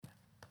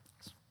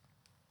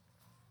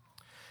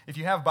If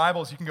you have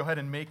Bibles, you can go ahead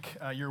and make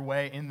your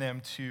way in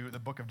them to the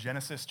book of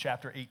Genesis,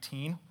 chapter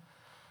 18.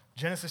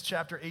 Genesis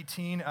chapter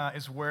 18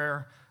 is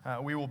where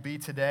we will be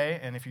today,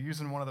 and if you're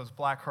using one of those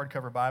black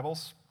hardcover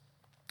Bibles,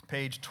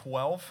 page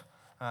 12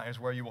 is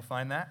where you will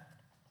find that.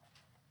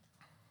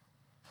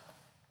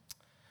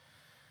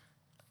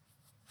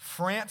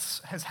 France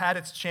has had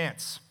its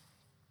chance.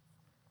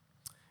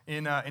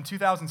 In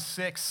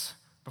 2006,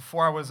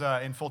 before I was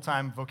in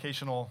full-time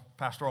vocational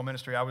pastoral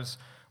ministry, I was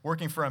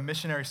working for a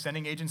missionary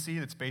sending agency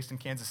that's based in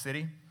Kansas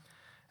City.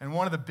 And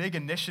one of the big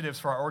initiatives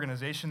for our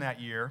organization that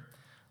year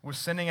was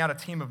sending out a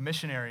team of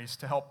missionaries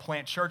to help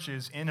plant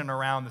churches in and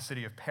around the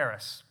city of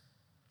Paris.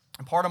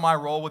 And part of my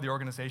role with the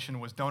organization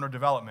was donor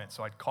development.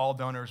 So I'd call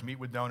donors, meet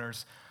with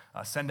donors,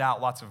 send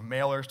out lots of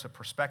mailers to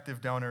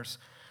prospective donors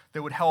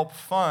that would help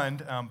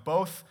fund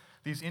both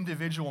these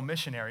individual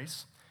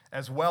missionaries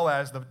as well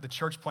as the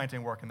church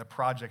planting work and the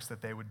projects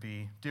that they would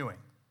be doing.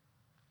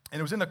 And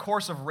it was in the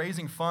course of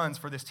raising funds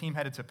for this team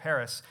headed to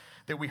Paris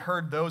that we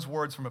heard those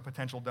words from a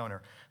potential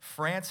donor.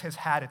 France has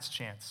had its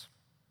chance,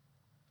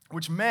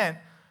 which meant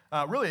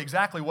really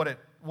exactly what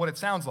it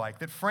sounds like,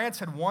 that France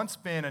had once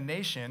been a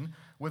nation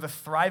with a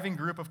thriving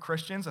group of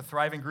Christians, a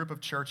thriving group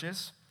of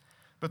churches,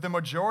 but the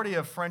majority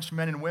of French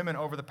men and women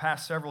over the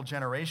past several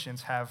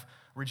generations have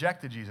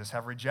rejected Jesus,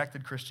 have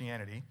rejected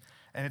Christianity,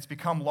 and it's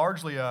become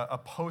largely a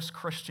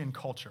post-Christian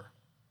culture.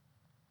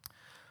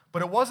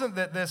 But it wasn't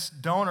that this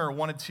donor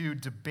wanted to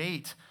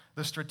debate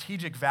the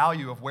strategic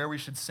value of where we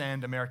should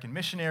send American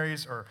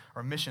missionaries or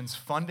missions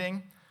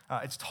funding.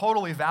 It's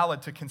totally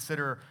valid to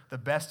consider the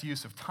best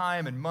use of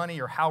time and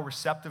money or how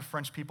receptive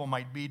French people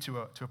might be to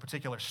a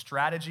particular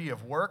strategy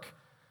of work.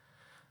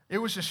 It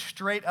was just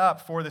straight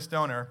up for this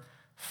donor,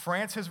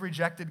 France has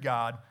rejected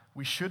God.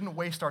 We shouldn't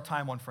waste our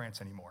time on France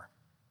anymore.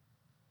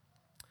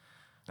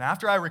 Now,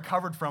 after I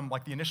recovered from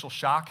the initial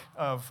shock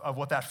of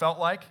what that felt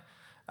like,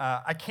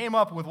 I came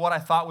up with what I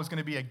thought was going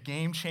to be a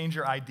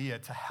game-changer idea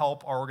to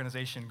help our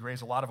organization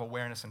raise a lot of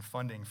awareness and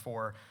funding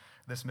for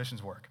this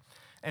missions work.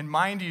 And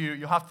mind you,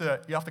 you'll have to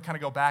kind of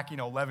go back,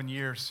 11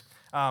 years.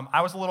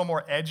 I was a little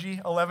more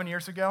edgy 11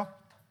 years ago.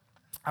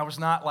 I was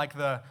not like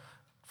the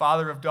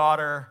father of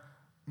daughter,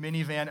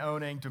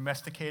 minivan-owning,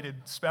 domesticated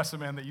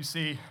specimen that you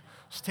see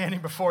standing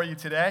before you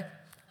today.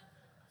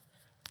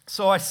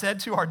 So I said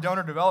to our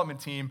donor development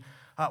team,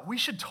 we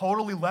should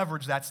totally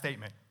leverage that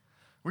statement.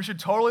 We should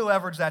totally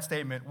leverage that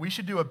statement. We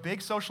should do a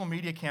big social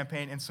media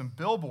campaign and some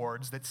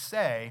billboards that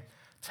say,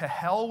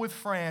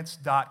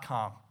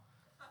 tohellwithfrance.com.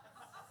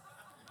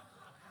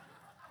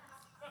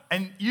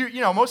 And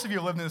most of you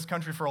have lived in this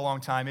country for a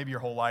long time, maybe your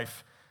whole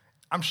life.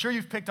 I'm sure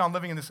you've picked up on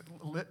living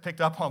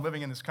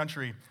in this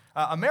country.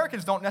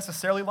 Americans don't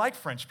necessarily like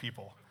French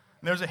people.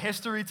 And there's a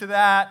history to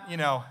that.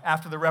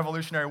 After the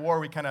Revolutionary War,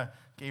 we kind of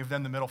gave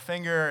them the middle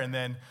finger, and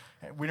then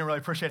we didn't really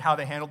appreciate how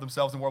they handled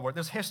themselves in World War.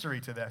 There's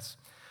history to this.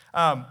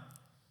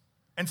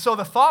 And so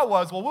the thought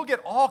was, we'll get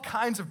all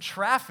kinds of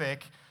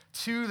traffic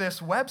to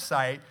this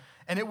website,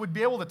 and it would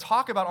be able to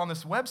talk about on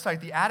this website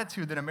the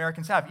attitude that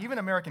Americans have, even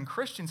American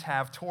Christians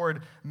have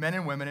toward men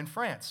and women in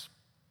France.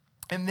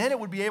 And then it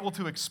would be able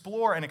to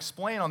explore and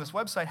explain on this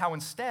website how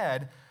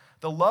instead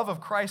the love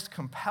of Christ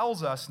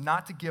compels us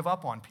not to give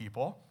up on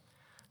people,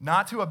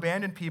 not to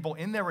abandon people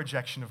in their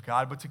rejection of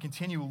God, but to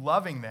continue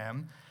loving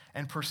them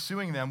and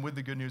pursuing them with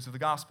the good news of the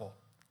gospel.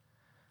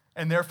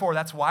 And therefore,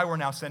 that's why we're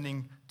now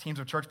sending teams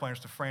of church planters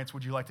to France.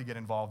 Would you like to get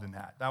involved in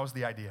that? That was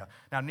the idea.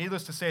 Now,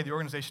 needless to say, the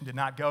organization did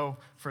not go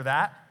for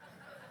that.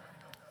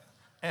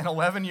 And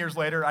 11 years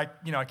later, I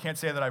can't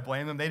say that I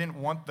blame them. They didn't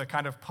want the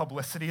kind of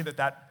publicity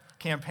that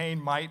campaign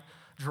might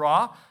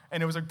draw.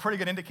 And it was a pretty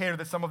good indicator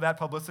that some of that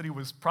publicity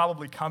was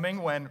probably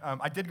coming when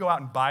I did go out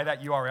and buy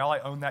that URL. I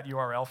owned that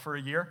URL for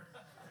a year.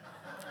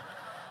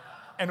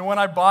 And when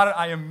I bought it,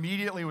 I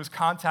immediately was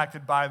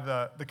contacted by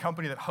the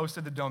company that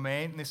hosted the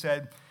domain, and they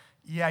said,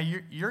 yeah,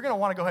 you're going to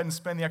want to go ahead and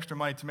spend the extra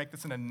money to make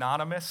this an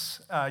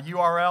anonymous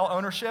URL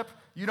ownership.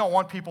 You don't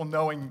want people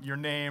knowing your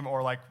name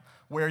or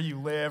where you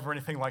live or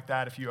anything like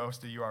that if you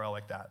host a URL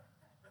like that.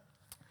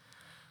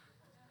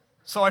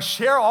 So I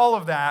share all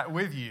of that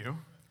with you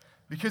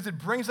because it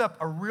brings up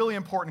a really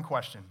important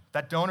question.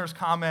 That donor's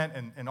comment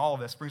and all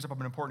of this brings up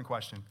an important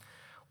question.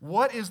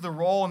 What is the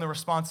role and the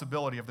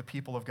responsibility of the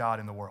people of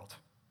God in the world?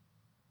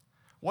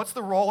 What's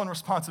the role and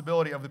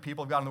responsibility of the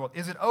people of God in the world?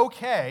 Is it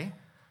okay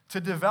to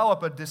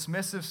develop a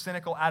dismissive,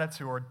 cynical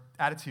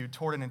attitude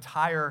toward an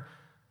entire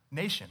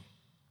nation,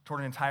 toward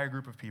an entire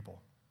group of people?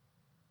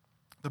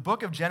 The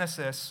book of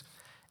Genesis,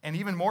 and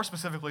even more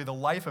specifically, the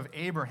life of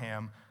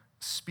Abraham,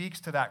 speaks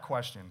to that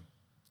question.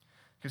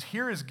 Because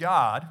here is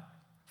God,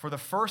 for the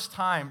first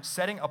time,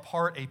 setting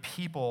apart a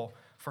people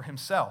for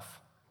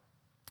himself.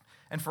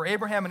 And for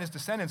Abraham and his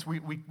descendants, we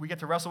get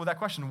to wrestle with that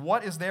question.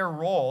 What is their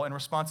role and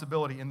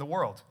responsibility in the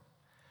world?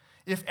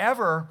 If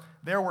ever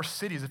there were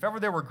cities, if ever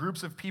there were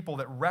groups of people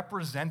that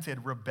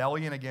represented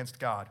rebellion against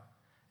God,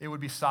 it would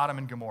be Sodom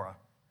and Gomorrah.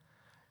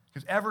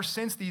 Because ever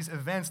since these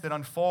events that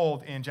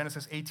unfold in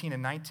Genesis 18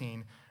 and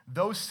 19,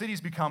 those cities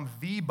become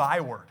the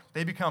byword.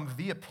 They become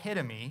the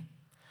epitome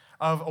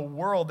of a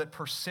world that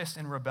persists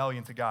in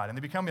rebellion to God. And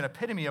they become an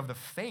epitome of the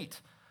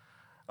fate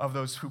of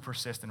those who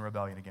persist in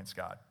rebellion against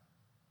God.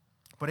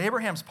 But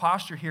Abraham's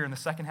posture here in the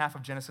second half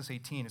of Genesis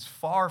 18 is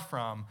far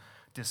from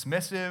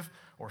dismissive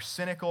or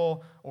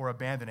cynical or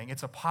abandoning.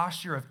 It's a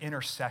posture of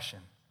intercession,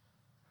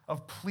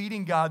 of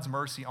pleading God's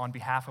mercy on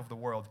behalf of the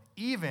world,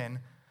 even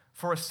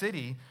for a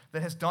city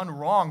that has done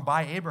wrong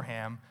by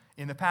Abraham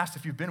in the past.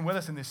 If you've been with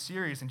us in this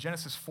series, in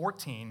Genesis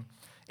 14,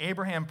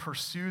 Abraham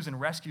pursues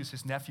and rescues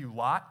his nephew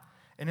Lot.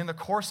 And in the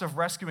course of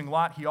rescuing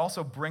Lot, he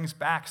also brings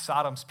back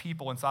Sodom's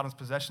people and Sodom's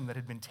possession that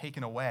had been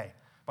taken away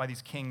by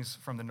these kings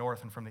from the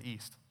north and from the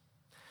east.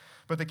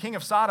 But the king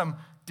of Sodom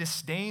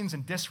disdains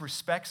and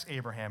disrespects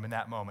Abraham in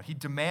that moment. He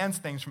demands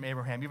things from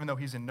Abraham, even though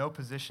he's in no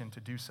position to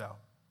do so.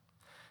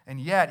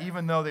 And yet,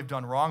 even though they've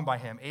done wrong by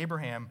him,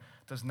 Abraham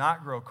does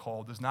not grow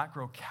cold, does not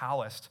grow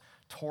calloused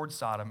toward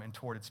Sodom and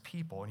toward its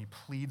people, and he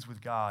pleads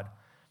with God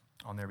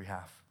on their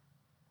behalf.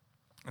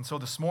 And so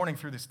this morning,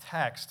 through this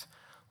text,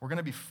 we're going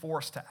to be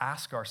forced to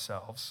ask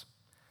ourselves,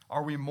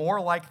 are we more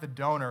like the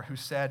donor who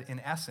said, in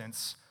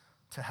essence,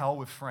 to hell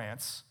with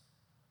France,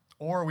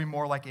 or are we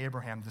more like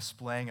Abraham,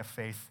 displaying a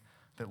faith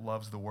that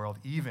loves the world,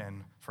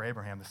 even, for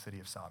Abraham, the city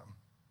of Sodom?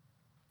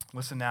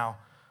 Listen now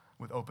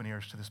with open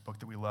ears to this book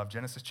that we love.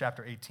 Genesis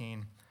chapter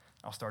 18,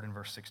 I'll start in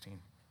verse 16.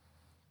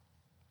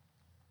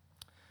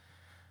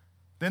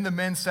 Then the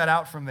men set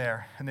out from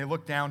there, and they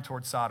looked down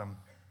toward Sodom.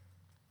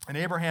 And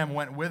Abraham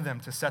went with them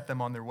to set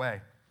them on their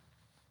way.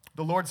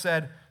 The Lord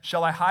said,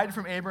 "Shall I hide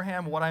from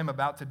Abraham what I am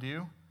about to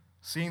do,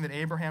 seeing that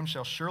Abraham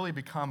shall surely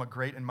become a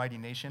great and mighty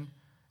nation,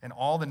 and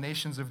all the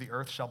nations of the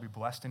earth shall be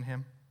blessed in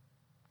him?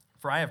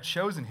 For I have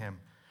chosen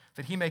him,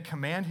 that he may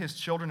command his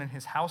children and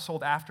his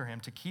household after him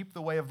to keep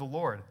the way of the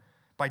Lord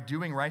by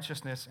doing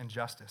righteousness and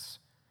justice,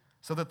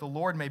 so that the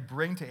Lord may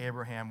bring to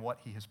Abraham what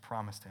he has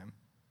promised him."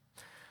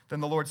 Then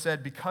the Lord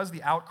said, "Because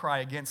the outcry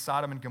against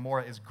Sodom and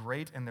Gomorrah is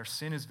great and their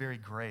sin is very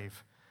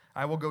grave,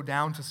 I will go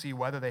down to see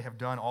whether they have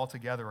done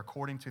altogether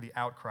according to the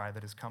outcry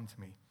that has come to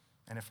me,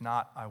 and if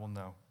not, I will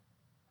know."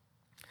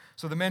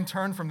 So the men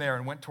turned from there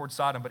and went toward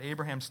Sodom, but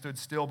Abraham stood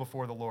still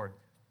before the Lord.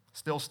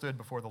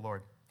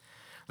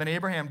 Then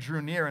Abraham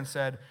drew near and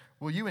said,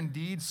 "Will you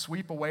indeed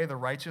sweep away the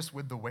righteous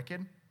with the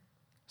wicked?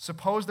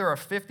 Suppose there are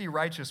 50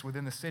 righteous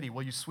within the city.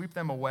 Will you sweep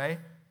them away?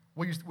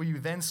 Will you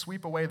then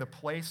sweep away the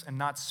place and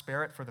not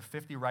spare it for the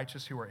 50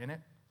 righteous who are in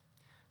it?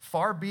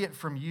 Far be it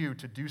from you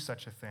to do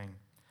such a thing,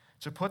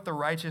 to put the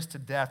righteous to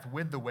death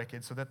with the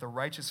wicked, so that the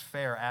righteous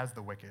fare as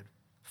the wicked.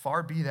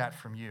 Far be that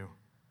from you.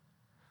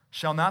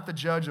 Shall not the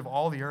judge of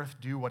all the earth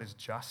do what is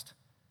just?"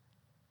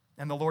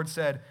 And the Lord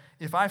said,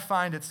 "If I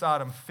find at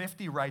Sodom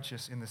 50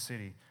 righteous in the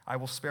city, I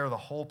will spare the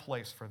whole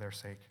place for their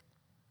sake."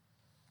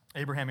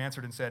 Abraham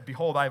answered and said,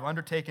 "Behold, I have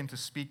undertaken to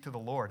speak to the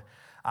Lord,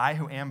 I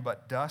who am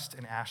but dust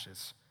and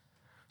ashes.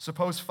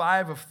 Suppose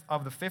 5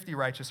 of the 50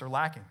 righteous are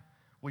lacking.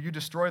 Will you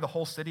destroy the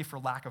whole city for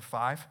lack of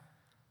 5?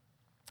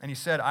 And he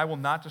said, "I will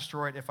not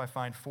destroy it if I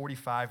find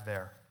 45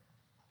 there."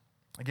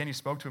 Again he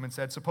spoke to him and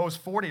said, "Suppose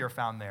 40 are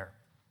found there."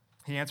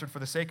 He answered, "For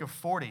the sake of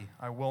 40,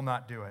 I will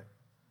not do it."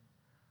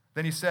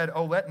 Then he said,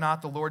 "Oh, let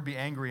not the Lord be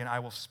angry, and I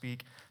will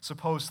speak.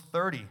 Suppose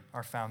 30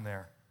 are found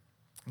there."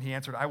 And he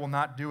answered, "I will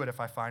not do it if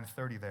I find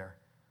 30 there."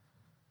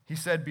 He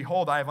said,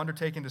 "Behold, I have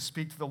undertaken to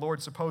speak to the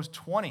Lord. Suppose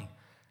 20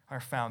 are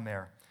found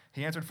there."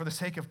 He answered, "For the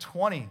sake of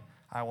 20,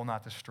 I will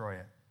not destroy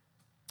it."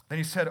 Then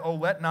he said, "Oh,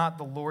 let not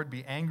the Lord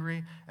be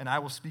angry, and I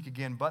will speak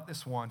again, but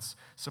this once.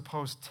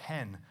 Suppose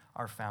 10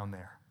 are found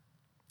there."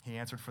 He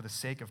answered, "For the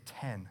sake of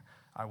 10,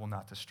 I will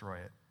not destroy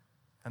it."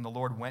 And the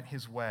Lord went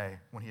his way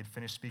when he had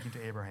finished speaking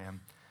to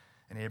Abraham,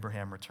 and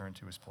Abraham returned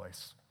to his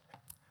place.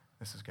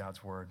 This is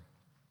God's word.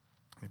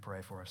 Let me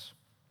pray for us.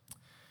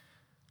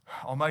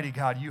 Almighty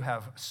God, you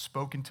have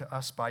spoken to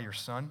us by your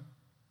Son.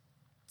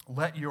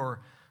 Let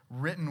your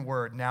written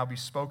word now be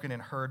spoken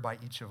and heard by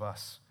each of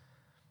us.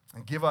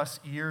 And give us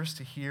ears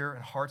to hear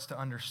and hearts to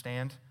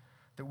understand,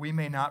 that we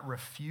may not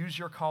refuse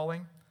your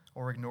calling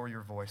or ignore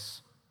your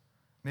voice.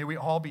 May we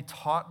all be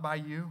taught by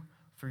you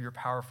through your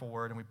powerful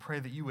word, and we pray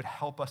that you would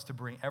help us to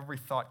bring every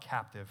thought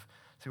captive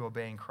to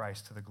obeying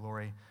Christ to the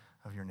glory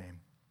of your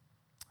name.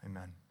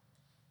 Amen.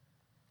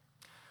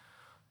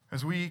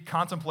 As we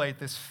contemplate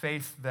this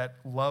faith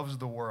that loves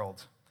the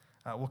world,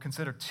 we'll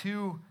consider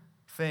two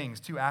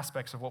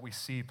aspects of what we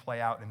see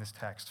play out in this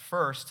text.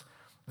 First,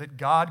 that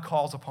God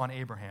calls upon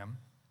Abraham,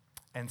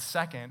 and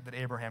second, that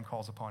Abraham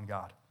calls upon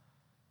God.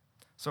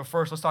 So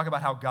first, let's talk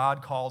about how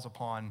God calls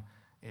upon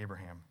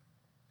Abraham.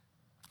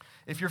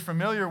 If you're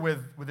familiar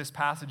with this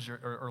passage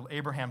or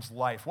Abraham's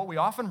life, what we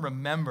often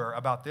remember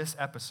about this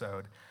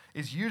episode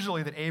is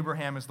usually that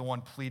Abraham is the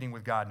one pleading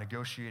with God,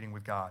 negotiating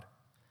with God.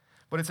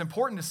 But it's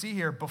important to see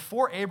here,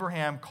 before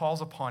Abraham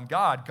calls upon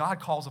God, God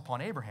calls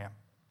upon Abraham.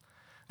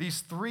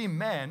 These 3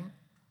 men,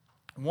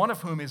 one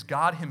of whom is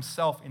God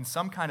himself in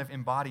some kind of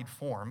embodied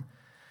form,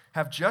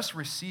 have just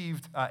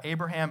received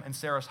Abraham and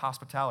Sarah's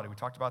hospitality. We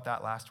talked about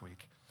that last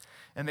week.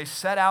 And they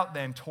set out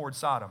then toward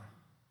Sodom.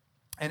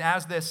 And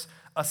as this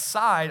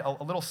aside,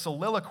 a little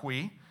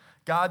soliloquy,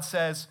 God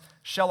says,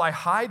 "Shall I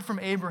hide from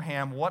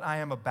Abraham what I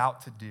am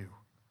about to do?"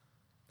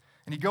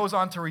 And he goes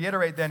on to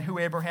reiterate then who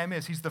Abraham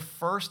is. He's the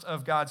first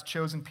of God's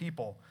chosen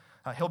people.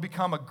 He'll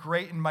become a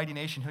great and mighty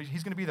nation.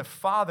 He's going to be the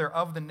father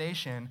of the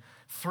nation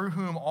through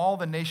whom all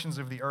the nations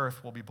of the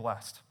earth will be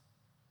blessed.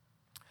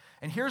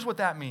 And here's what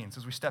that means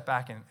as we step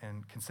back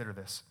and consider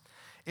this.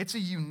 It's a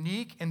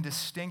unique and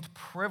distinct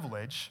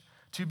privilege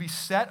to be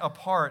set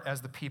apart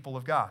as the people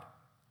of God.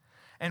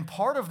 And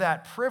part of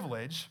that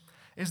privilege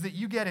is that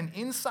you get an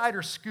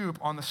insider scoop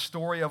on the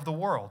story of the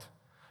world.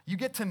 You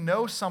get to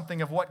know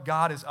something of what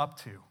God is up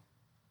to.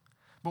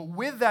 But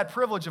with that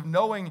privilege of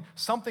knowing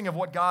something of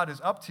what God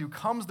is up to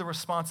comes the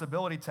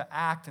responsibility to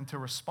act and to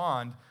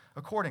respond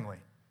accordingly.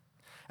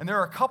 And there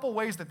are a couple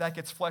ways that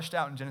gets fleshed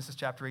out in Genesis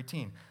chapter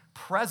 18.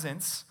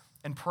 Presence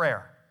and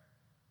prayer.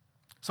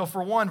 So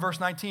for one, verse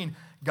 19,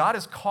 God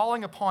is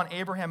calling upon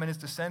Abraham and his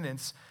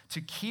descendants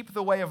to keep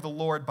the way of the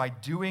Lord by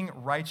doing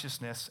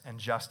righteousness and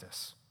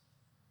justice.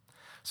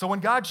 So when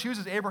God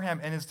chooses Abraham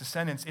and his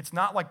descendants, it's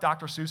not like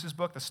Dr. Seuss's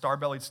book, The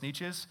Star-Bellied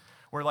Sneetches,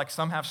 where like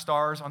some have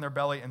stars on their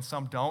belly and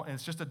some don't, and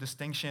it's just a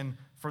distinction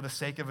for the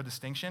sake of a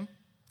distinction.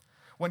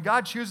 When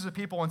God chooses a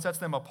people and sets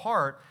them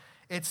apart,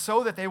 it's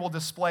so that they will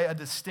display a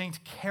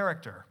distinct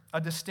character, a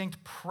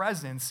distinct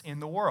presence in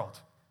the world.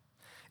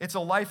 It's a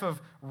life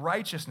of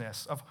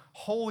righteousness, of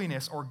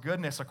holiness or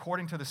goodness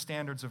according to the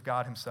standards of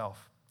God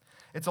himself.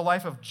 It's a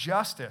life of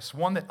justice,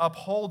 one that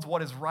upholds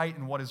what is right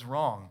and what is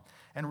wrong,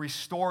 and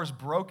restores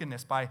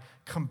brokenness by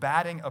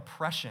combating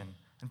oppression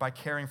and by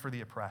caring for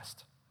the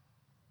oppressed.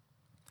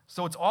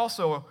 So it's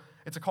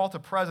a call to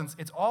presence.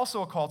 It's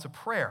also a call to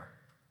prayer.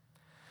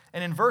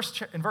 And in verse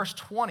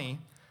 20,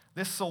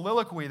 this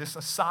soliloquy, this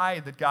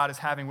aside that God is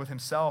having with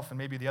himself and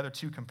maybe the other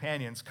two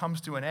companions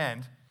comes to an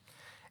end.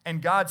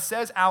 And God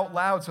says out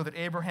loud so that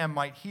Abraham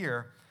might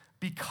hear,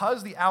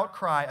 "Because the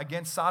outcry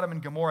against Sodom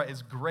and Gomorrah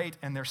is great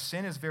and their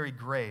sin is very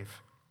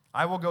grave,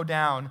 I will go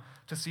down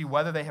to see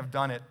whether they have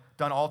done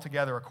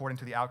altogether according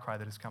to the outcry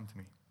that has come to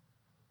me."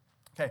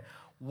 Okay,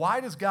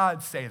 why does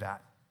God say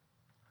that?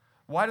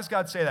 Why does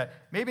God say that?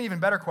 Maybe an even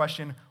better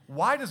question,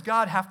 why does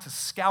God have to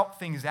scout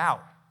things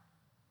out?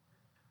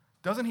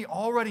 Doesn't he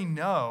already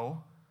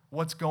know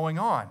what's going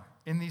on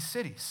in these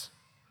cities?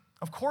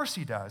 Of course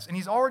he does. And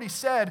he's already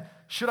said,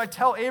 "Should I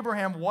tell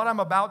Abraham what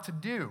I'm about to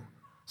do?"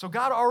 So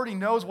God already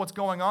knows what's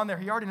going on there.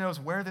 He already knows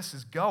where this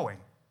is going.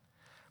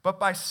 But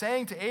by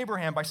saying to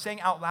Abraham, by saying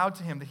out loud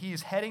to him that he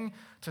is heading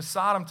to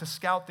Sodom to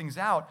scout things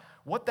out,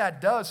 what that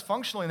does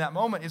functionally in that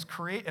moment is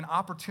create an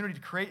opportunity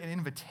to create an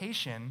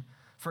invitation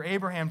for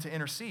Abraham to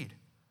intercede,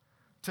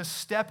 to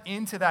step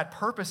into that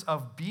purpose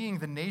of being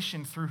the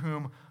nation through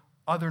whom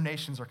other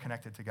nations are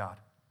connected to God.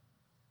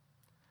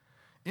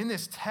 In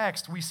this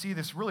text, we see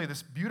this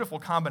beautiful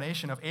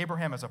combination of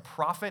Abraham as a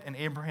prophet and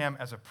Abraham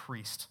as a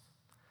priest.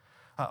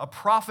 A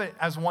prophet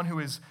as one who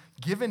is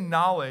given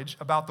knowledge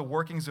about the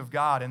workings of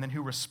God and then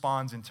who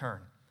responds in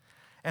turn.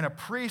 And a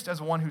priest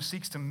as one who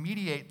seeks to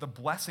mediate the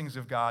blessings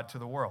of God to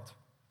the world.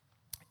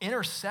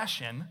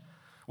 Intercession,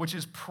 which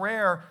is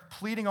prayer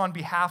pleading on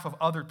behalf of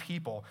other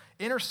people.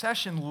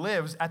 Intercession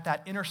lives at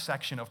that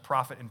intersection of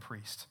prophet and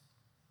priest.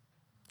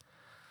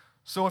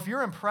 So if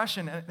your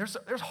impression, and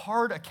there's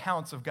hard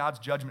accounts of God's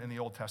judgment in the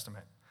Old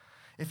Testament.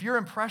 If your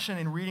impression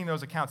in reading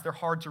those accounts, they're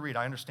hard to read,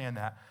 I understand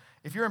that.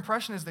 If your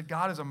impression is that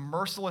God is a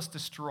merciless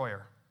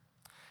destroyer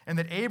and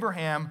that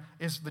Abraham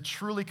is the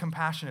truly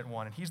compassionate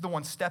one and he's the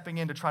one stepping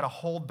in to try to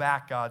hold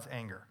back God's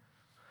anger,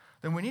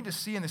 then we need to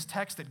see in this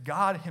text that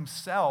God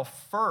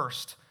himself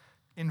first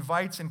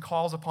invites and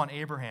calls upon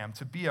Abraham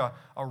to be a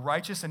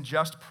righteous and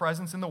just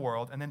presence in the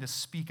world and then to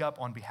speak up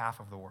on behalf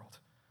of the world.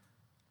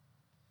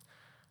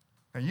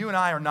 Now, you and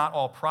I are not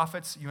all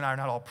prophets. You and I are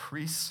not all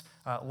priests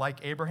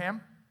like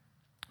Abraham.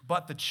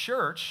 But the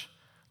church,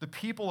 the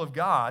people of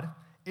God,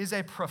 is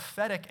a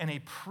prophetic and a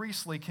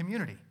priestly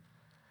community.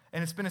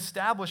 And it's been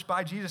established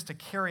by Jesus to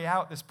carry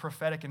out this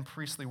prophetic and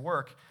priestly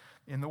work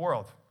in the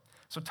world.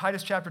 So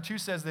Titus chapter 2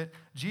 says that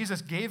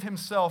Jesus gave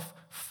himself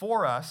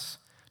for us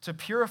to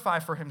purify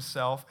for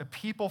himself a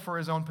people for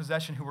his own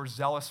possession who were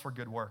zealous for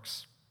good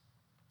works.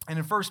 And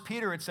in 1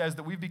 Peter, it says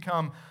that we've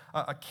become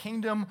a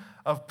kingdom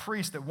of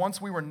priests, that once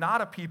we were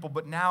not a people,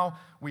 but now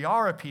we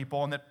are a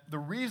people, and that the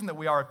reason that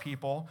we are a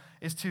people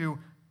is to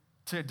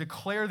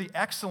declare the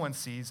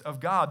excellencies of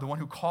God, the one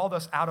who called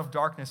us out of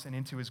darkness and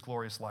into his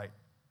glorious light.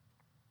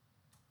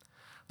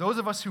 Those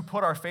of us who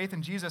put our faith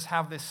in Jesus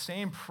have this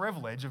same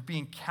privilege of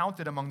being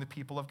counted among the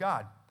people of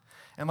God.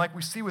 And like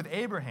we see with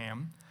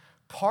Abraham,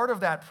 part of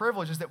that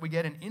privilege is that we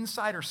get an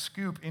insider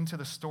scoop into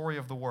the story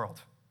of the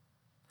world.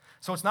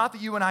 So it's not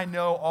that you and I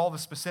know all the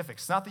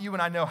specifics. It's not that you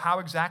and I know how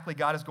exactly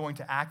God is going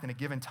to act in a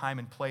given time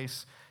and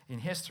place in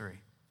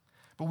history.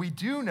 But we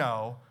do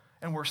know,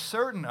 and we're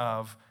certain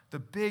of, the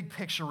big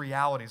picture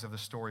realities of the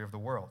story of the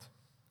world.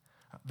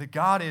 That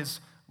God is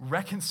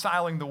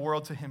reconciling the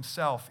world to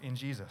himself in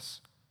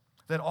Jesus.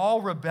 That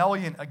all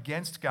rebellion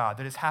against God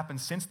that has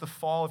happened since the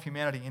fall of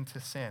humanity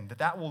into sin,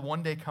 that will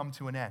one day come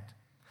to an end.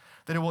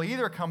 That it will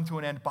either come to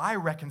an end by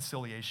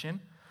reconciliation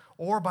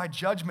or by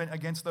judgment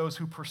against those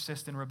who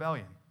persist in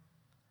rebellion.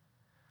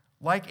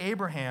 Like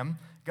Abraham,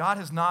 God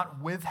has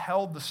not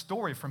withheld the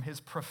story from his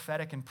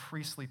prophetic and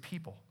priestly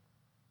people.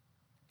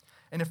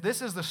 And if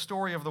this is the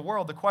story of the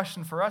world, the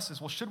question for us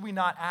is, well, should we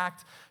not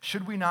act,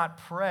 should we not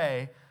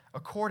pray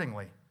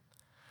accordingly?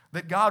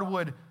 That God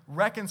would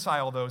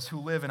reconcile those who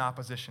live in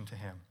opposition to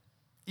him,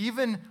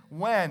 even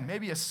when,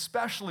 maybe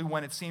especially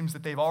when it seems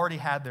that they've already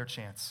had their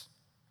chance.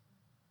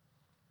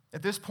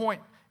 At this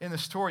point in the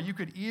story, you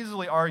could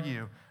easily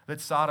argue that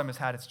Sodom has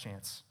had its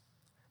chance.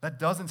 That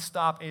doesn't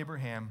stop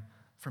Abraham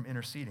from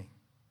interceding.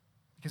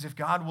 Because if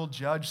God will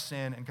judge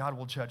sin and God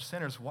will judge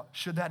sinners,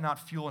 should that not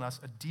fuel in us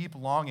a deep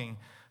longing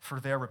for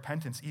their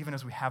repentance, even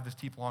as we have this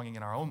deep longing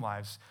in our own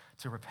lives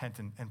to repent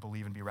and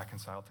believe and be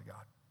reconciled to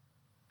God?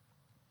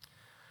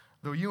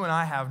 Though you and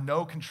I have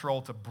no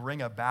control to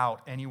bring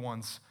about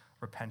anyone's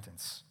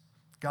repentance,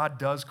 God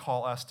does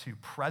call us to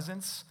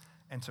presence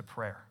and to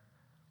prayer.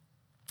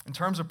 In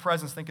terms of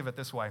presence, think of it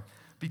this way.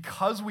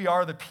 Because we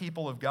are the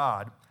people of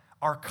God,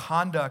 our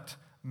conduct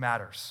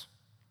matters.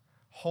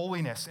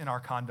 Holiness in our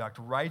conduct,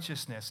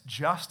 righteousness,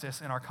 justice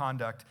in our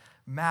conduct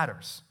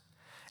matters.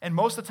 And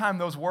most of the time,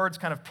 those words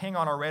kind of ping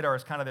on our radar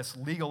as kind of this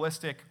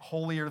legalistic,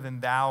 holier than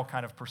thou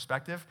kind of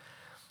perspective.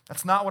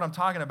 That's not what I'm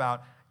talking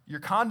about. Your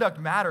conduct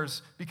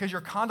matters because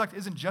your conduct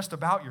isn't just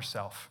about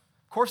yourself.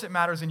 Of course, it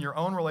matters in your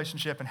own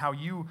relationship and how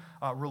you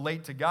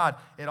relate to God.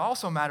 It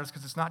also matters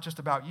because it's not just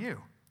about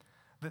you.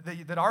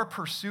 That our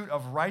pursuit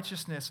of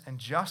righteousness and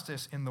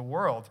justice in the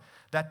world,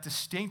 that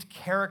distinct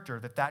character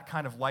that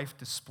kind of life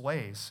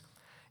displays,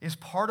 is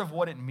part of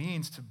what it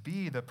means to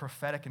be the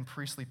prophetic and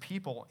priestly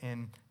people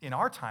in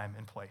our time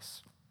and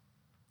place.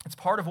 It's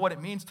part of what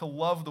it means to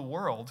love the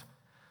world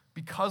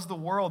because the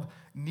world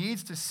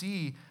needs to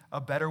see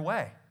a better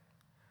way,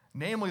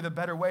 namely the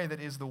better way that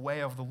is the way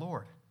of the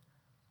Lord.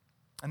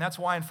 And that's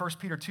why in 1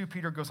 Peter 2,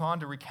 Peter goes on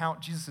to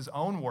recount Jesus'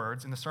 own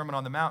words in the Sermon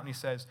on the Mount, and he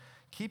says,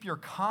 "Keep your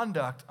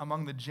conduct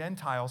among the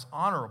Gentiles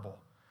honorable,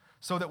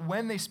 so that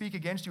when they speak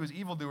against you as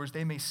evildoers,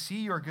 they may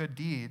see your good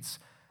deeds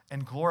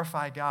and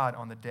glorify God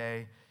on the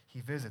day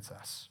he visits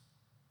us."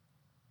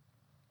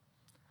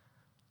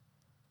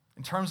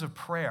 In terms of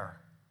prayer,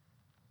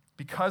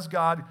 because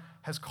God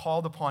has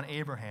called upon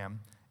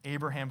Abraham,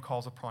 Abraham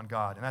calls upon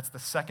God. And that's the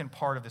second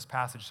part of this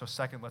passage. So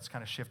second, let's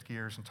kind of shift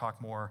gears and talk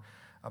more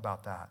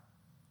about that.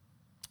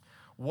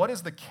 What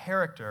is the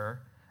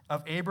character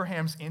of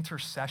Abraham's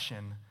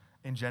intercession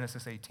in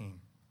Genesis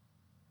 18?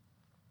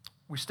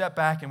 We step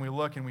back and we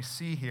look and we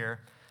see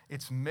here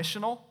it's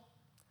missional,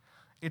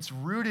 it's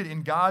rooted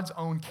in God's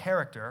own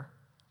character,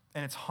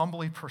 and it's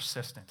humbly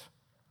persistent.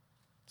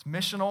 It's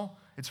missional,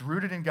 it's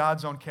rooted in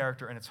God's own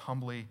character, and it's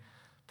humbly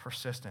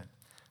persistent.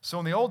 So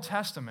in the Old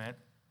Testament,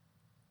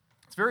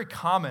 it's very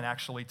common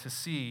actually to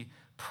see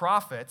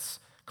prophets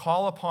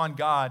call upon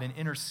God and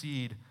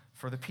intercede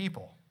for the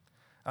people.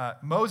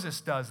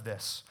 Moses does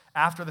this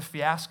after the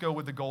fiasco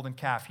with the golden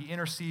calf. He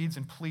intercedes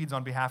and pleads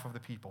on behalf of the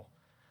people.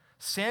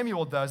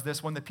 Samuel does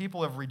this when the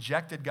people have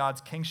rejected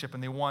God's kingship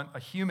and they want a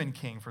human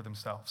king for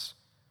themselves.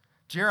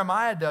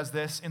 Jeremiah does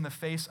this in the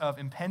face of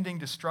impending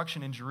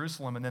destruction in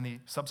Jerusalem and then the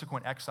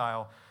subsequent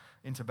exile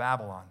into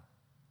Babylon.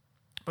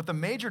 But the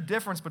major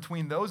difference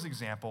between those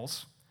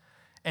examples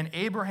and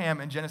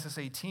Abraham in Genesis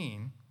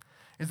 18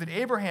 is that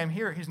Abraham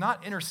here, he's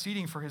not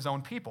interceding for his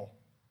own people.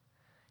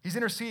 He's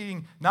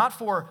interceding not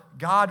for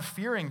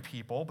God-fearing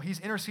people, but he's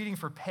interceding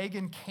for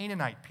pagan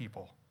Canaanite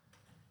people.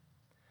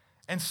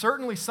 And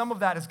certainly some of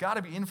that has got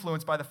to be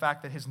influenced by the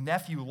fact that his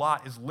nephew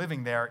Lot is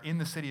living there in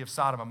the city of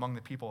Sodom among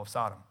the people of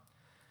Sodom.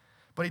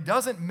 But he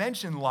doesn't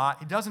mention Lot.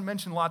 He doesn't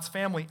mention Lot's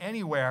family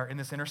anywhere in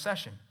this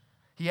intercession.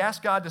 He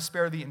asks God to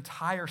spare the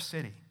entire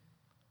city.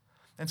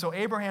 And so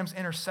Abraham's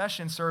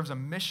intercession serves a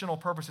missional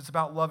purpose. It's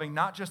about loving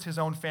not just his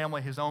own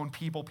family, his own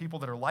people, people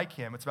that are like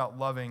him. It's about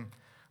loving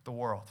the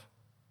world.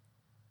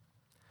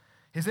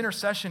 His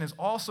intercession is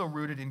also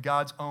rooted in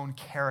God's own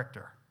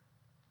character.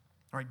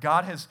 All right,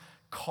 God has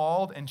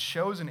called and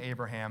chosen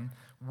Abraham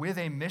with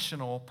a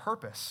missional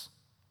purpose.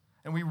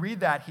 And we read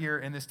that here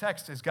in this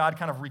text as God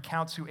kind of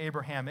recounts who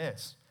Abraham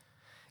is.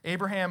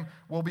 Abraham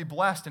will be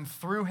blessed, and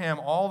through him,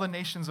 all the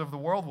nations of the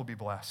world will be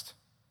blessed.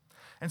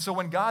 And so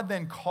when God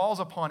then calls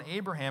upon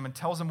Abraham and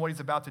tells him what he's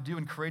about to do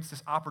and creates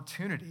this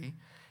opportunity,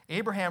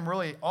 Abraham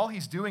really, all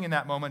he's doing in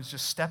that moment is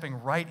just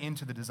stepping right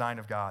into the design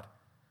of God.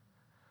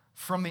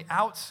 From the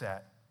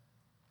outset,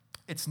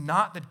 it's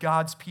not that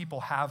God's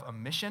people have a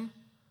mission,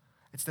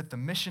 it's that the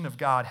mission of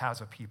God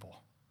has a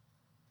people.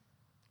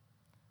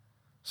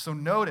 So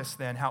notice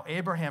then how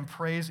Abraham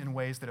prays in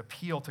ways that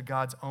appeal to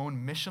God's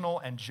own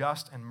missional and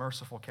just and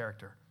merciful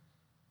character.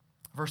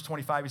 Verse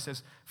 25, he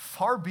says,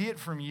 "Far be it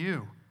from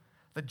you,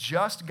 the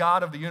just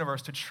God of the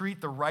universe, to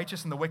treat the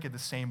righteous and the wicked the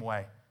same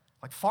way."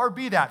 Like, far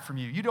be that from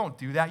you. You don't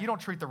do that. You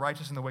don't treat the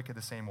righteous and the wicked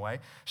the same way.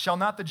 "Shall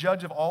not the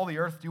judge of all the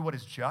earth do what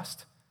is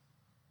just?"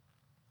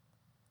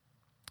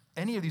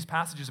 Any of these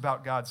passages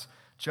about God's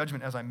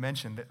judgment, as I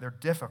mentioned, they're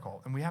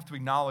difficult, and we have to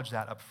acknowledge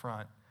that up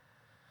front.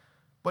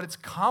 But it's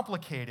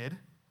complicated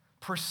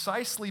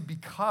precisely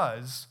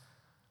because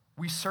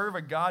we serve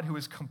a God who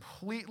is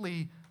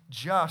completely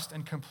just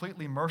and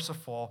completely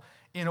merciful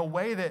in a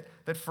way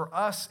that for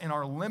us in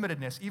our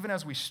limitedness, even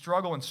as we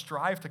struggle and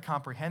strive to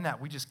comprehend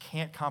that, we just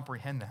can't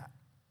comprehend that.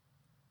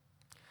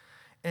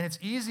 And it's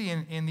easy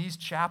in these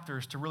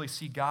chapters to really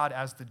see God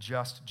as the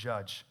just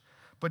judge.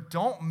 But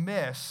don't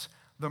miss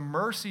the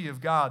mercy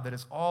of God that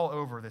is all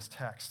over this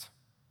text.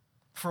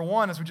 For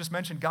one, as we just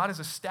mentioned, God has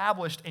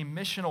established a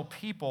missional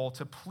people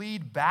to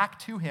plead back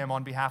to him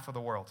on behalf of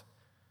the world.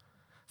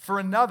 For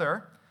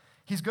another,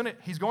 he's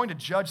going to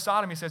judge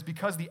Sodom, he says,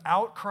 because the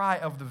outcry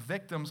of the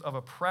victims of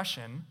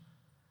oppression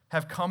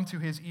have come to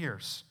his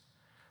ears.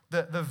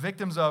 The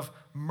victims of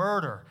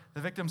murder, the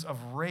victims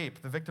of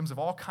rape, the victims of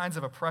all kinds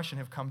of oppression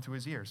have come to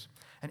his ears.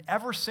 And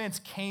ever since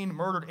Cain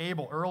murdered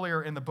Abel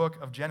earlier in the book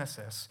of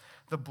Genesis,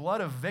 the blood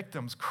of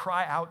victims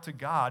cry out to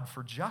God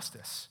for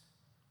justice.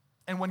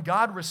 And when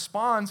God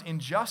responds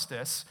in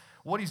justice,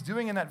 what he's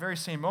doing in that very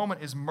same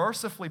moment is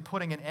mercifully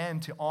putting an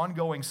end to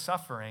ongoing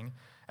suffering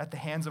at the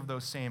hands of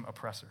those same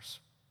oppressors.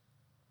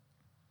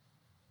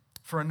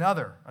 For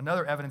another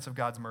evidence of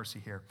God's mercy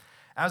here,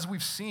 as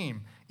we've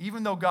seen,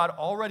 even though God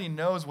already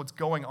knows what's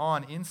going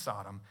on in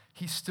Sodom,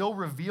 he still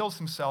reveals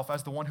himself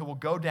as the one who will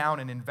go down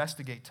and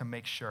investigate to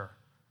make sure.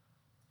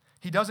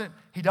 He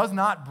does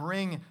not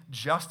bring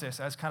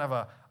justice as kind of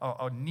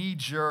a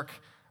knee-jerk,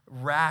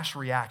 rash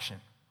reaction.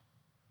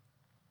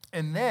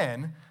 And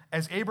then,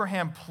 as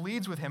Abraham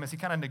pleads with him, as he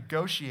kind of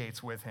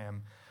negotiates with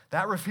him,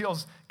 that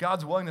reveals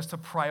God's willingness to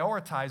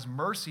prioritize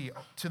mercy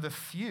to the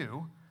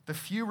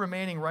few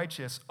remaining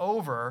righteous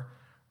over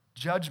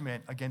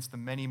judgment against the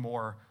many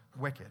more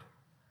wicked.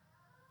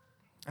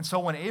 And so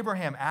when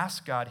Abraham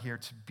asks God here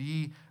to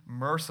be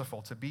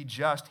merciful, to be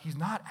just, he's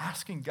not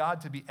asking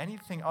God to be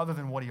anything other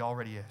than what he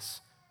already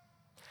is.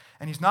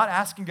 And he's not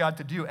asking God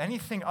to do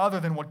anything other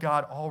than what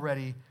God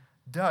already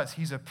does.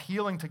 He's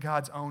appealing to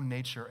God's own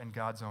nature and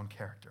God's own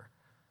character.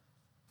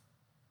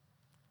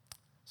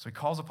 So he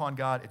calls upon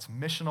God. It's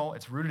missional.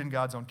 It's rooted in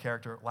God's own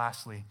character.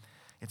 Lastly,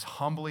 it's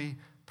humbly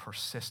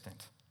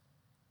persistent.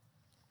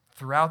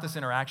 Throughout this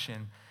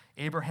interaction,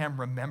 Abraham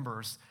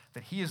remembers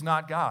that he is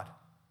not God,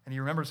 and he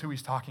remembers who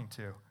he's talking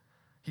to.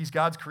 He's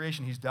God's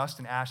creation. He's dust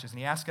and ashes, and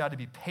he asks God to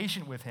be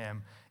patient with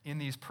him in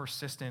these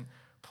persistent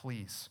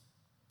pleas.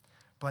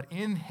 But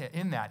in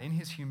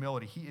his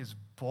humility, he is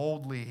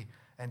boldly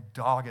and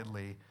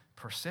doggedly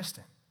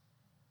persistent.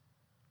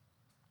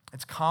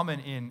 It's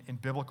common in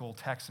biblical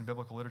texts and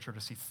biblical literature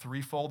to see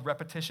threefold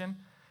repetition.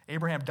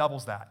 Abraham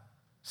doubles that.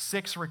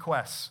 6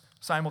 requests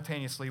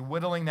simultaneously,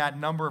 whittling that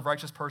number of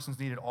righteous persons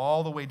needed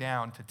all the way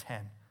down to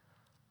 10.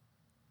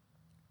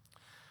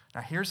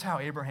 Now, here's how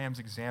Abraham's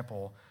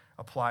example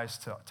applies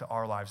to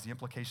our lives, the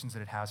implications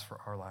that it has for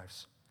our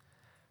lives.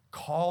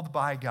 Called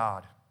by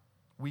God,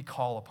 we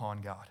call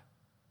upon God.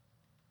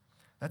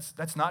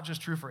 That's not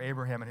just true for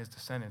Abraham and his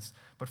descendants,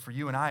 but for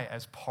you and I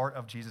as part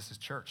of Jesus'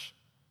 church.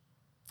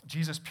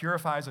 Jesus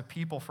purifies a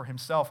people for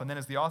himself, and then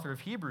as the author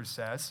of Hebrews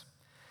says,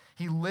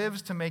 he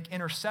lives to make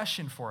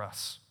intercession for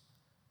us.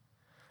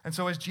 And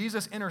so as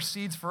Jesus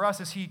intercedes for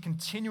us, as he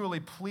continually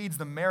pleads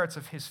the merits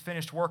of his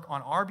finished work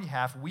on our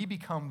behalf, we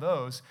become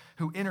those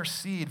who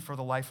intercede for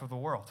the life of the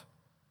world.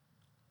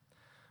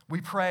 We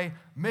pray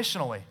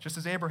missionally, just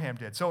as Abraham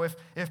did. So if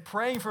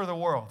praying for the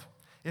world,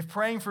 if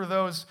praying for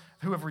those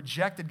who have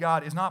rejected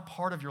God is not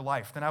part of your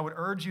life, then I would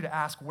urge you to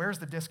ask, where's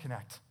the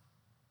disconnect?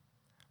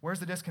 Where's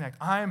the disconnect?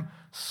 I'm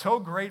so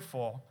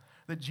grateful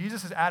that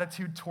Jesus'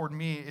 attitude toward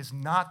me is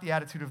not the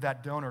attitude of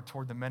that donor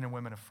toward the men and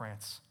women of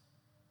France.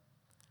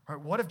 Right?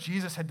 What if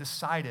Jesus had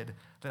decided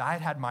that I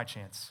had had my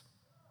chance?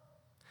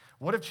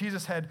 What if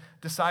Jesus had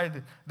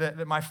decided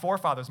that my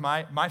forefathers,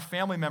 my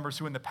family members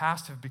who in the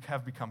past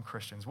have become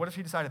Christians, what if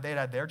he decided they had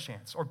had their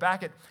chance? Or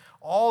back it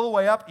all the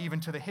way up even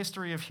to the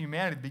history of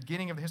humanity, the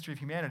beginning of the history of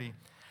humanity.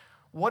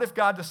 What if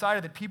God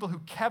decided that people who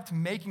kept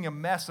making a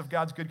mess of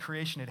God's good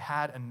creation had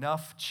had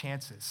enough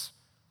chances?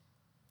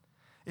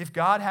 If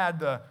God had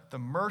the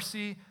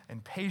mercy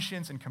and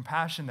patience and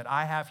compassion that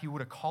I have, he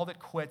would have called it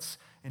quits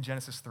in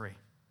Genesis 3.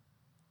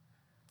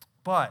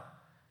 But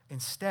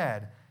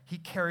instead, he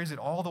carries it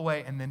all the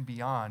way and then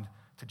beyond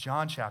to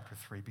John chapter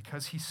 3.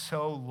 Because he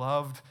so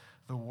loved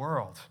the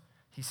world,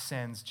 he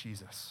sends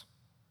Jesus.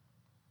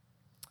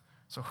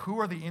 So who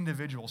are the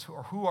individuals,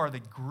 or who are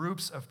the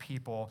groups of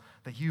people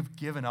that you've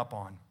given up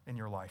on in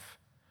your life?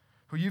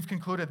 Who you've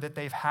concluded that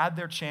they've had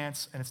their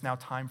chance and it's now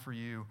time for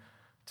you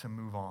to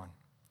move on?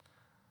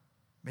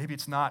 Maybe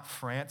it's not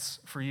France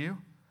for you.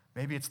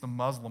 Maybe it's the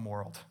Muslim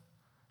world.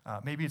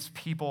 Maybe it's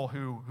people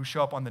who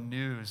show up on the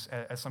news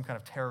as some kind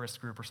of terrorist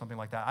group or something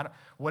like that.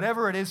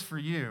 Whatever it is for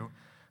you,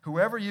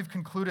 whoever you've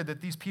concluded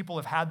that these people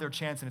have had their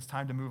chance and it's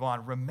time to move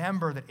on,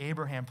 remember that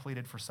Abraham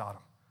pleaded for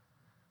Sodom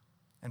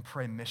and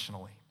pray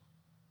missionally.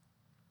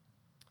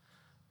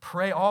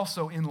 Pray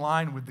also in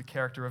line with the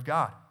character of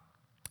God.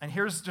 And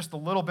here's just a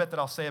little bit that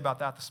I'll say about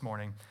that this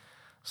morning.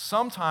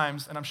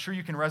 Sometimes, and I'm sure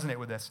you can resonate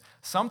with this,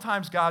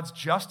 sometimes God's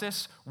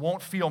justice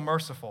won't feel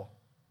merciful.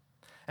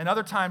 And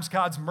other times,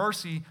 God's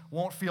mercy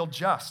won't feel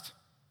just.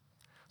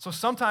 So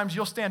sometimes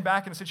you'll stand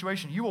back in a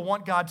situation, you will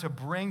want God to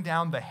bring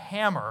down the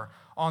hammer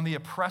on the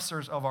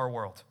oppressors of our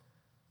world.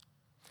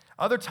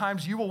 Other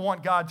times, you will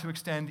want God to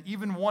extend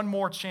even one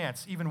more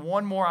chance, even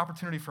one more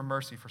opportunity for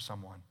mercy for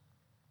someone.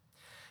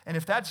 And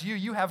if that's you,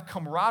 you have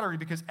camaraderie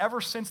because ever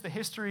since the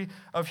history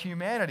of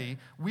humanity,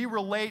 we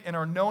relate and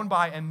are known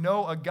by and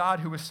know a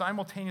God who is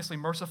simultaneously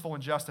merciful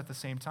and just at the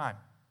same time.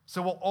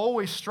 So we'll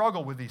always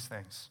struggle with these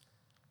things.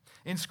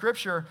 In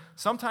Scripture,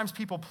 sometimes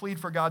people plead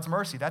for God's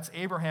mercy. That's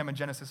Abraham in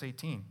Genesis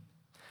 18.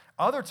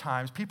 Other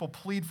times, people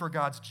plead for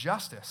God's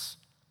justice.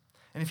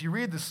 And if you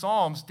read the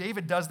Psalms,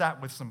 David does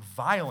that with some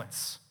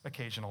violence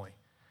occasionally.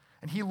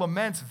 And he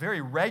laments very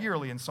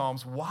regularly in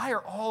Psalms, why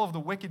are all of the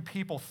wicked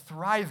people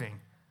thriving?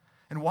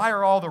 And why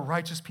are all the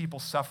righteous people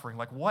suffering?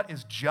 Like, what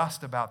is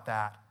just about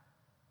that?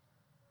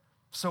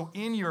 So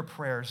in your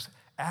prayers,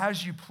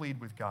 as you plead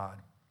with God,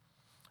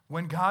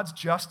 when God's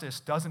justice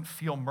doesn't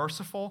feel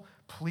merciful,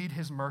 plead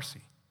his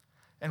mercy.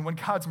 And when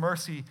God's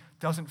mercy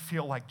doesn't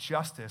feel like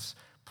justice,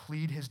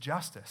 plead his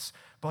justice.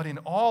 But in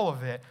all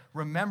of it,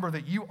 remember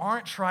that you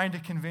aren't trying to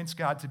convince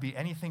God to be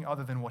anything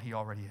other than what he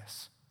already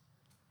is.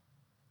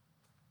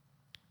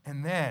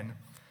 And then,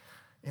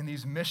 in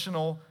these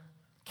missional,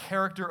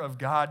 character of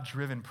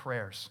God-driven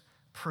prayers,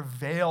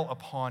 prevail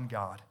upon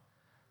God.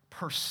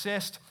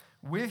 Persist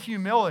with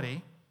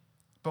humility,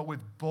 but with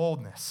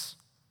boldness.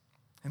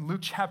 In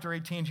Luke chapter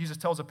 18, Jesus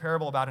tells a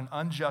parable about an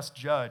unjust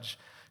judge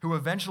who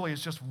eventually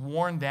is just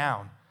worn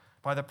down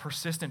by the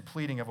persistent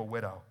pleading of a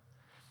widow.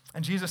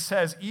 And Jesus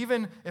says,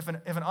 even if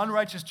an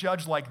unrighteous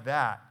judge like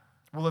that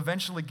will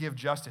eventually give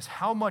justice,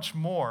 how much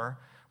more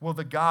will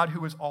the God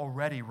who is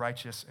already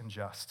righteous and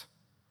just?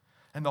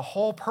 And the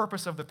whole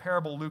purpose of the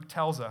parable Luke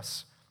tells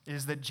us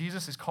is that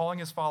Jesus is calling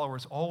his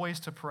followers always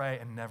to pray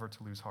and never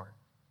to lose heart.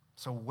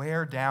 So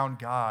wear down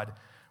God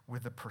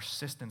with the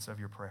persistence of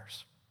your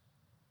prayers.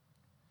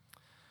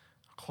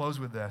 I'll close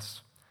with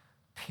this.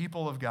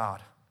 People of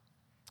God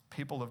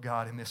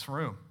in this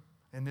room,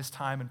 in this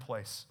time and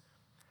place,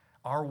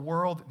 our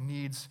world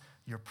needs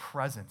your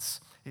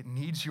presence. It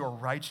needs your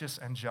righteous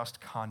and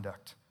just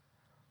conduct.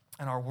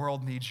 And our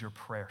world needs your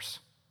prayers.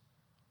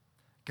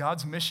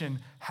 God's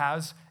mission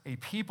has a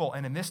people,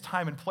 and in this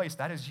time and place,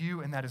 that is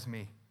you and that is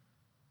me.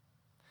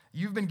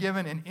 You've been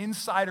given an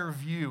insider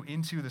view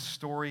into the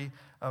story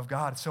of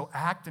God, so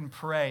act and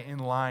pray in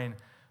line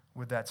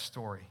with that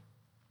story.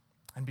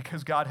 And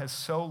because God has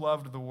so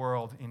loved the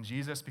world in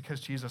Jesus, because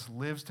Jesus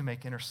lives to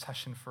make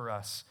intercession for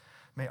us,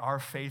 may our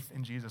faith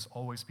in Jesus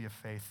always be a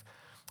faith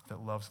that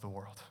loves the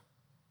world.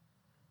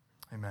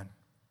 Amen.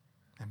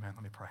 Amen.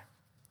 Let me pray.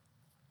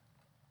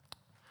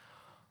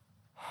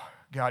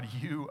 God,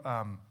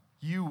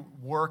 you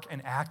work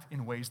and act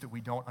in ways that we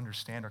don't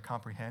understand or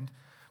comprehend,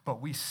 but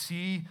we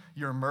see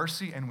your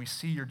mercy and we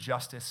see your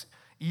justice,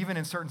 even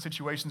in certain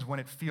situations when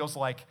it feels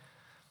like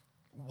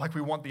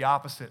we want the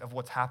opposite of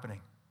what's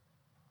happening.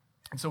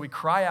 And so we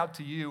cry out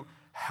to you,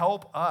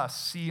 help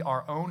us see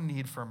our own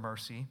need for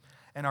mercy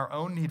and our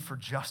own need for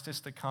justice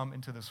to come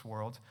into this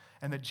world,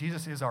 and that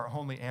Jesus is our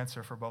only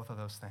answer for both of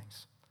those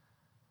things.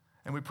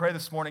 And we pray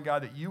this morning,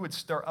 God, that you would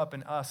stir up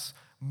in us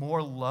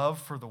more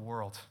love for the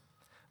world,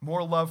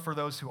 more love for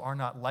those who are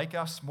not like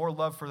us, more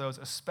love for those,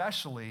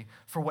 especially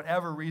for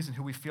whatever reason,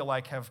 who we feel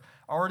like have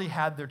already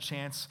had their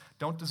chance,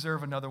 don't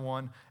deserve another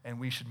one, and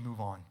we should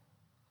move on.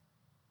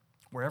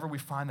 Wherever we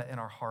find that in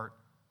our heart,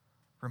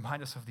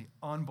 remind us of the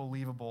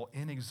unbelievable,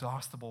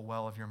 inexhaustible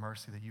well of your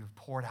mercy that you have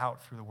poured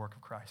out through the work of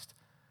Christ.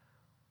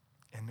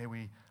 And may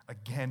we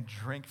again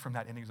drink from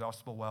that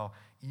inexhaustible well,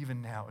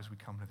 even now as we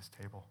come to this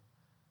table.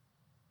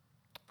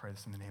 I pray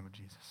this in the name of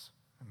Jesus.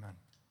 Amen.